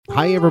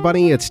Hi,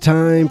 everybody. It's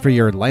time for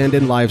your Land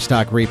and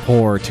Livestock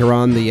Report here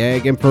on the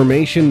Ag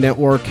Information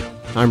Network.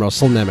 I'm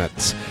Russell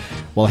Nemitz.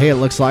 Well, hey, it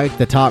looks like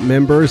the top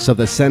members of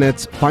the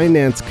Senate's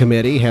Finance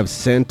Committee have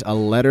sent a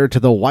letter to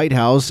the White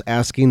House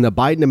asking the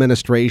Biden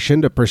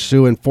administration to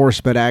pursue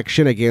enforcement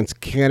action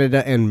against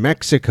Canada and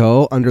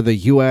Mexico under the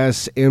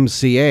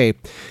USMCA.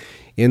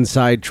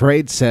 Inside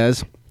Trade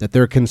says that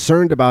they're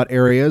concerned about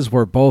areas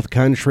where both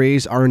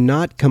countries are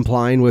not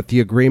complying with the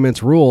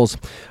agreement's rules,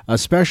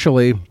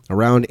 especially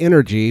around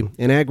energy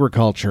and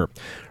agriculture.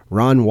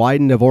 Ron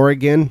Wyden of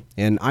Oregon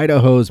and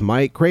Idaho's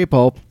Mike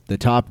Crapo, the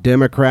top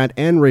Democrat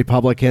and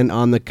Republican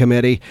on the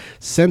committee,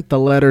 sent the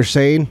letter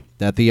saying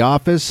that the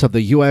Office of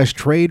the U.S.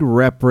 Trade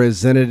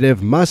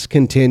Representative must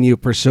continue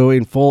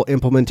pursuing full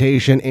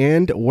implementation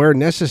and, where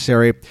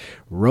necessary,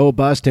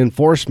 robust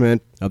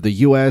enforcement of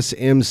the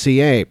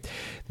USMCA.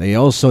 They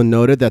also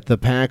noted that the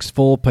pact's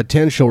full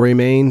potential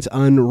remains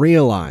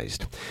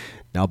unrealized.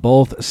 Now,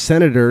 both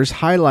senators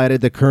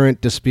highlighted the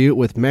current dispute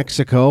with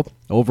Mexico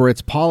over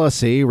its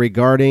policy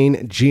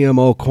regarding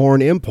GMO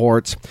corn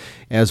imports,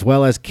 as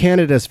well as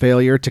Canada's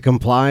failure to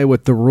comply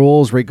with the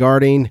rules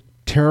regarding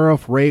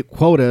tariff rate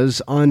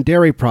quotas on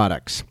dairy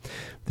products.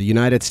 The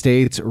United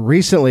States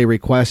recently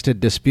requested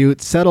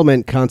dispute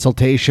settlement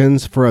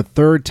consultations for a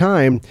third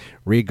time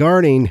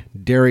regarding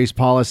dairy's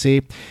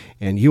policy,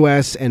 and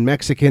U.S. and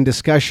Mexican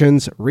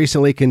discussions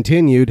recently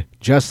continued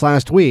just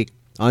last week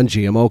on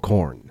GMO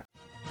corn.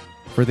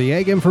 For the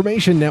Ag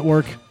Information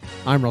Network,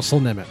 I'm Russell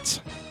Nemitz.